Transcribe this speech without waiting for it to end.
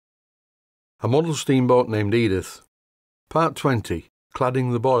A model steamboat named Edith. Part 20.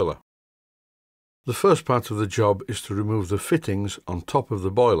 Cladding the boiler. The first part of the job is to remove the fittings on top of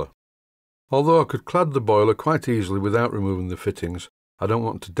the boiler. Although I could clad the boiler quite easily without removing the fittings, I don't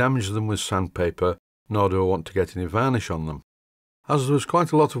want to damage them with sandpaper, nor do I want to get any varnish on them. As there was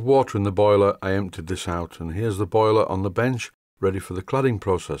quite a lot of water in the boiler, I emptied this out, and here's the boiler on the bench, ready for the cladding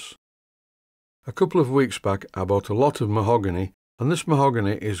process. A couple of weeks back I bought a lot of mahogany, and this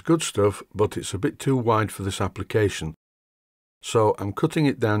mahogany is good stuff, but it's a bit too wide for this application. So I'm cutting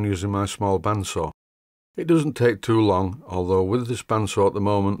it down using my small bandsaw. It doesn't take too long, although with this bandsaw at the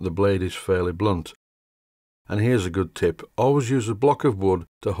moment the blade is fairly blunt. And here's a good tip: always use a block of wood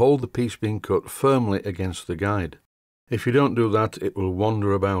to hold the piece being cut firmly against the guide. If you don't do that, it will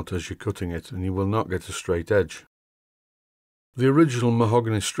wander about as you're cutting it, and you will not get a straight edge. The original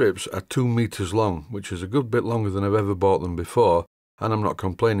mahogany strips are 2 meters long, which is a good bit longer than I've ever bought them before, and I'm not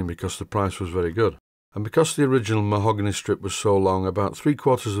complaining because the price was very good. And because the original mahogany strip was so long, about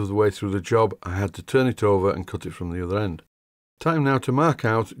 3/4 of the way through the job I had to turn it over and cut it from the other end. Time now to mark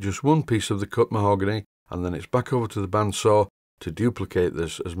out just one piece of the cut mahogany, and then it's back over to the bandsaw to duplicate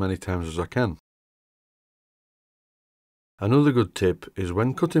this as many times as I can. Another good tip is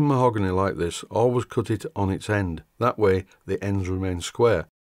when cutting mahogany like this, always cut it on its end. That way the ends remain square.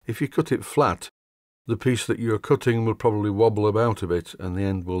 If you cut it flat, the piece that you are cutting will probably wobble about a bit, and the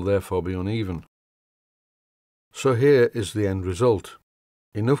end will therefore be uneven. So here is the end result.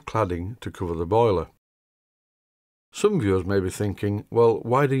 Enough cladding to cover the boiler. Some viewers may be thinking, well,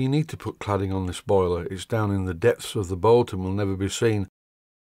 why do you need to put cladding on this boiler? It's down in the depths of the boat and will never be seen.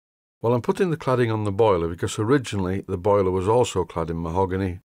 Well, I'm putting the cladding on the boiler because originally the boiler was also clad in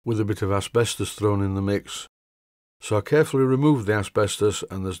mahogany, with a bit of asbestos thrown in the mix. So I carefully removed the asbestos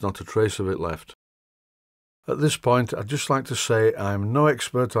and there's not a trace of it left. At this point, I'd just like to say I'm no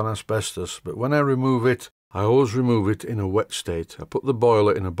expert on asbestos, but when I remove it, I always remove it in a wet state. I put the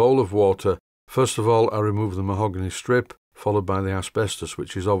boiler in a bowl of water. First of all, I remove the mahogany strip, followed by the asbestos,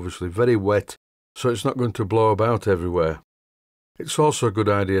 which is obviously very wet, so it's not going to blow about everywhere. It's also a good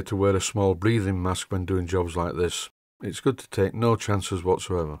idea to wear a small breathing mask when doing jobs like this. It's good to take no chances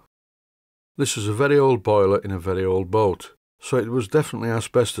whatsoever. This is a very old boiler in a very old boat, so it was definitely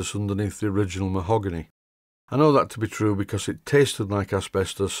asbestos underneath the original mahogany. I know that to be true because it tasted like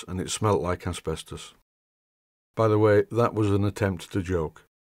asbestos and it smelt like asbestos. By the way, that was an attempt to joke.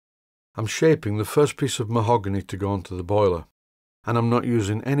 I'm shaping the first piece of mahogany to go onto the boiler, and I'm not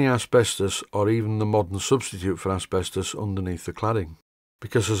using any asbestos or even the modern substitute for asbestos underneath the cladding,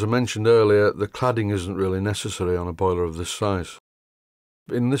 because as I mentioned earlier, the cladding isn't really necessary on a boiler of this size.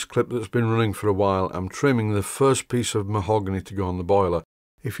 In this clip that's been running for a while, I'm trimming the first piece of mahogany to go on the boiler.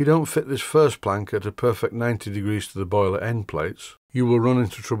 If you don't fit this first plank at a perfect 90 degrees to the boiler end plates, you will run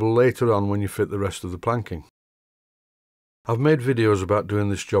into trouble later on when you fit the rest of the planking. I've made videos about doing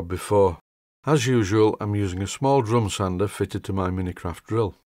this job before. As usual, I'm using a small drum sander fitted to my Minicraft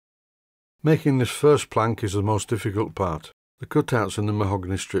drill. Making this first plank is the most difficult part. The cutouts in the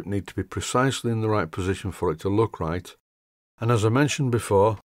mahogany strip need to be precisely in the right position for it to look right, and as I mentioned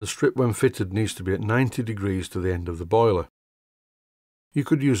before, the strip when fitted needs to be at 90 degrees to the end of the boiler. You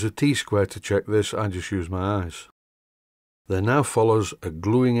could use a T-square to check this, I just use my eyes. There now follows a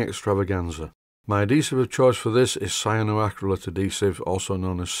gluing extravaganza. My adhesive of choice for this is cyanoacrylate adhesive, also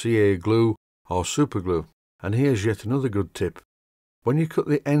known as CA glue or super glue. And here's yet another good tip. When you cut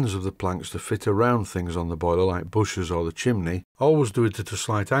the ends of the planks to fit around things on the boiler like bushes or the chimney, always do it at a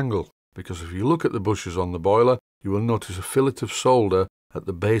slight angle, because if you look at the bushes on the boiler, you will notice a fillet of solder at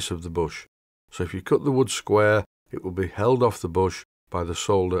the base of the bush. So if you cut the wood square, it will be held off the bush by the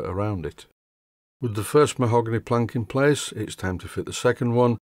solder around it. With the first mahogany plank in place, it's time to fit the second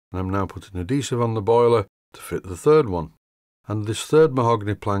one, and I'm now putting adhesive on the boiler to fit the third one. And this third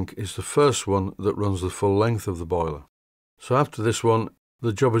mahogany plank is the first one that runs the full length of the boiler. So after this one,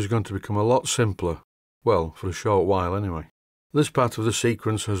 the job is going to become a lot simpler. Well, for a short while anyway. This part of the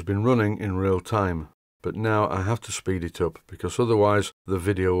sequence has been running in real time, but now I have to speed it up because otherwise the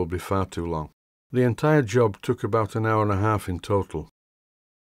video will be far too long. The entire job took about an hour and a half in total.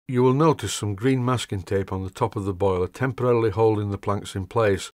 You will notice some green masking tape on the top of the boiler temporarily holding the planks in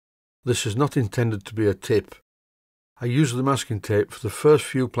place. This is not intended to be a tip. I use the masking tape for the first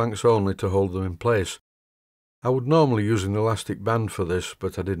few planks only to hold them in place. I would normally use an elastic band for this,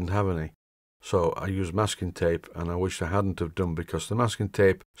 but I didn't have any. So I used masking tape, and I wish I hadn't have done because the masking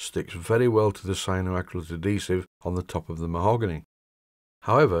tape sticks very well to the cyanoacrylate adhesive on the top of the mahogany.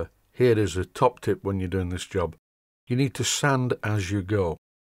 However, here is a top tip when you're doing this job. You need to sand as you go.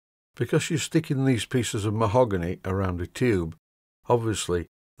 Because you're sticking these pieces of mahogany around a tube, obviously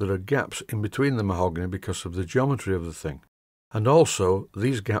there are gaps in between the mahogany because of the geometry of the thing. And also,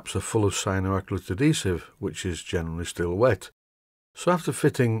 these gaps are full of cyanoacrylate adhesive, which is generally still wet. So after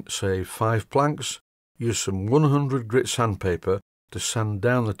fitting, say, 5 planks, use some 100 grit sandpaper to sand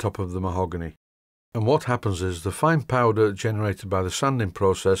down the top of the mahogany. And what happens is the fine powder generated by the sanding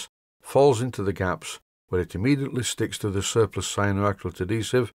process falls into the gaps, where it immediately sticks to the surplus cyanoacrylate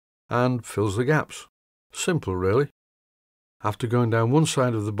adhesive and fills the gaps. Simple, really. After going down one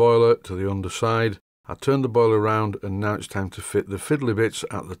side of the boiler to the underside, I turned the boiler around and now it's time to fit the fiddly bits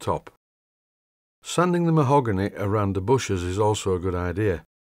at the top. Sanding the mahogany around the bushes is also a good idea,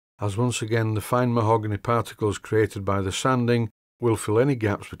 as once again the fine mahogany particles created by the sanding will fill any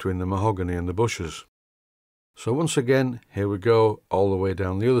gaps between the mahogany and the bushes. So once again, here we go, all the way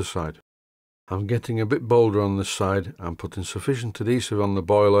down the other side. I'm getting a bit bolder on this side and putting sufficient adhesive on the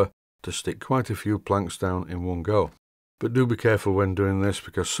boiler to stick quite a few planks down in one go. But do be careful when doing this,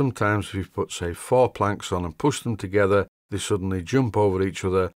 because sometimes if you put, say, 4 planks on and push them together, they suddenly jump over each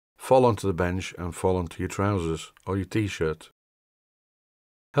other, fall onto the bench and fall onto your trousers or your t-shirt.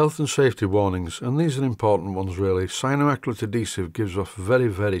 Health and safety warnings, and these are important ones really. Cyanoacrylate adhesive gives off very,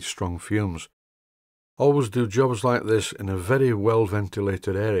 very strong fumes. Always do jobs like this in a very well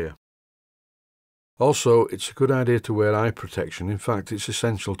ventilated area. Also, it's a good idea to wear eye protection. In fact, it's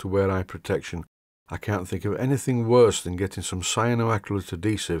essential to wear eye protection. I can't think of anything worse than getting some cyanoacrylate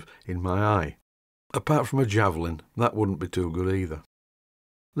adhesive in my eye. Apart from a javelin, that wouldn't be too good either.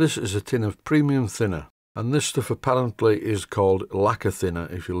 This is a tin of premium thinner, and this stuff apparently is called lacquer thinner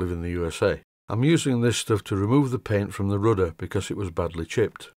if you live in the USA. I'm using this stuff to remove the paint from the rudder because it was badly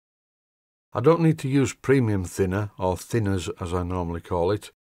chipped. I don't need to use premium thinner, or thinners as I normally call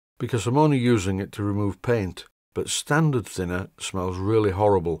it, because I'm only using it to remove paint, but standard thinner smells really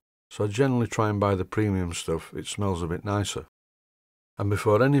horrible, so I generally try and buy the premium stuff. It smells a bit nicer. And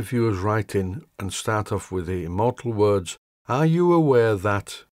before any viewers write in and start off with the immortal words, "Are you aware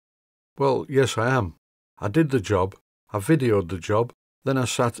that?" Well, yes I am. I did the job, I videoed the job, then I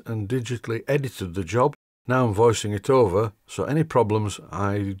sat and digitally edited the job. Now I'm voicing it over, so any problems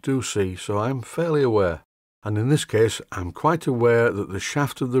I do see, so I'm fairly aware. And in this case, I'm quite aware that the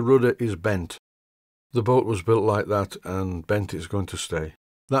shaft of the rudder is bent. The boat was built like that, and bent it's going to stay.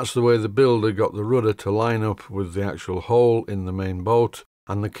 That's the way the builder got the rudder to line up with the actual hole in the main boat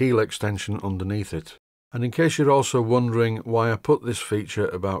and the keel extension underneath it. And in case you're also wondering why I put this feature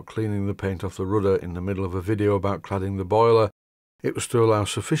about cleaning the paint off the rudder in the middle of a video about cladding the boiler, it was to allow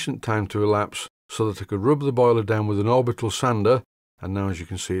sufficient time to elapse so that I could rub the boiler down with an orbital sander, and now as you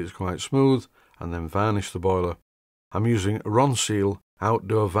can see it's quite smooth, and then varnish the boiler. I'm using Ronseal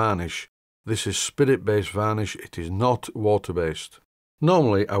Outdoor Varnish. This is spirit-based varnish, it is not water-based.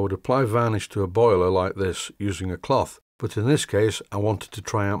 Normally I would apply varnish to a boiler like this using a cloth, but in this case I wanted to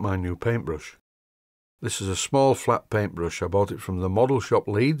try out my new paintbrush. This is a small flat paintbrush. I bought it from the model shop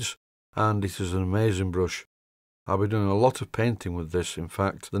Leeds, and it is an amazing brush. I'll be doing a lot of painting with this. In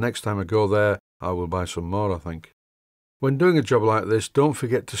fact, the next time I go there I will buy some more, I think. When doing a job like this, don't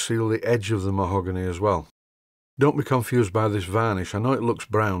forget to seal the edge of the mahogany as well. Don't be confused by this varnish. I know it looks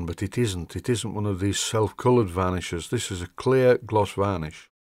brown, but it isn't. It isn't one of these self-coloured varnishes. This is a clear gloss varnish.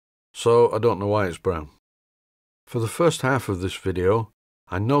 So I don't know why it's brown. For the first half of this video,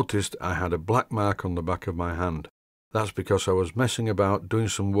 I noticed I had a black mark on the back of my hand. That's because I was messing about doing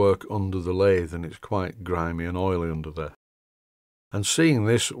some work under the lathe, and it's quite grimy and oily under there. And seeing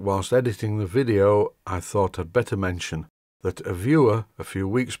this whilst editing the video, I thought I'd better mention that a viewer a few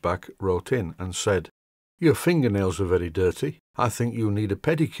weeks back wrote in and said, "Your fingernails are very dirty. I think you need a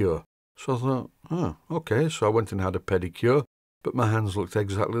pedicure." So I thought, oh, okay, so I went and had a pedicure, but my hands looked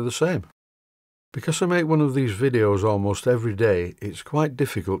exactly the same. Because I make one of these videos almost every day, it's quite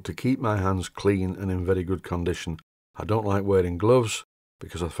difficult to keep my hands clean and in very good condition. I don't like wearing gloves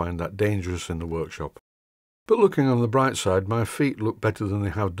because I find that dangerous in the workshop. But looking on the bright side, my feet look better than they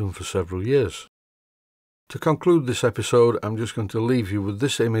have done for several years. To conclude this episode, I'm just going to leave you with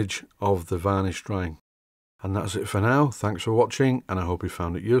this image of the varnish drying. And that's it for now. Thanks for watching, and I hope you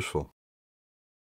found it useful.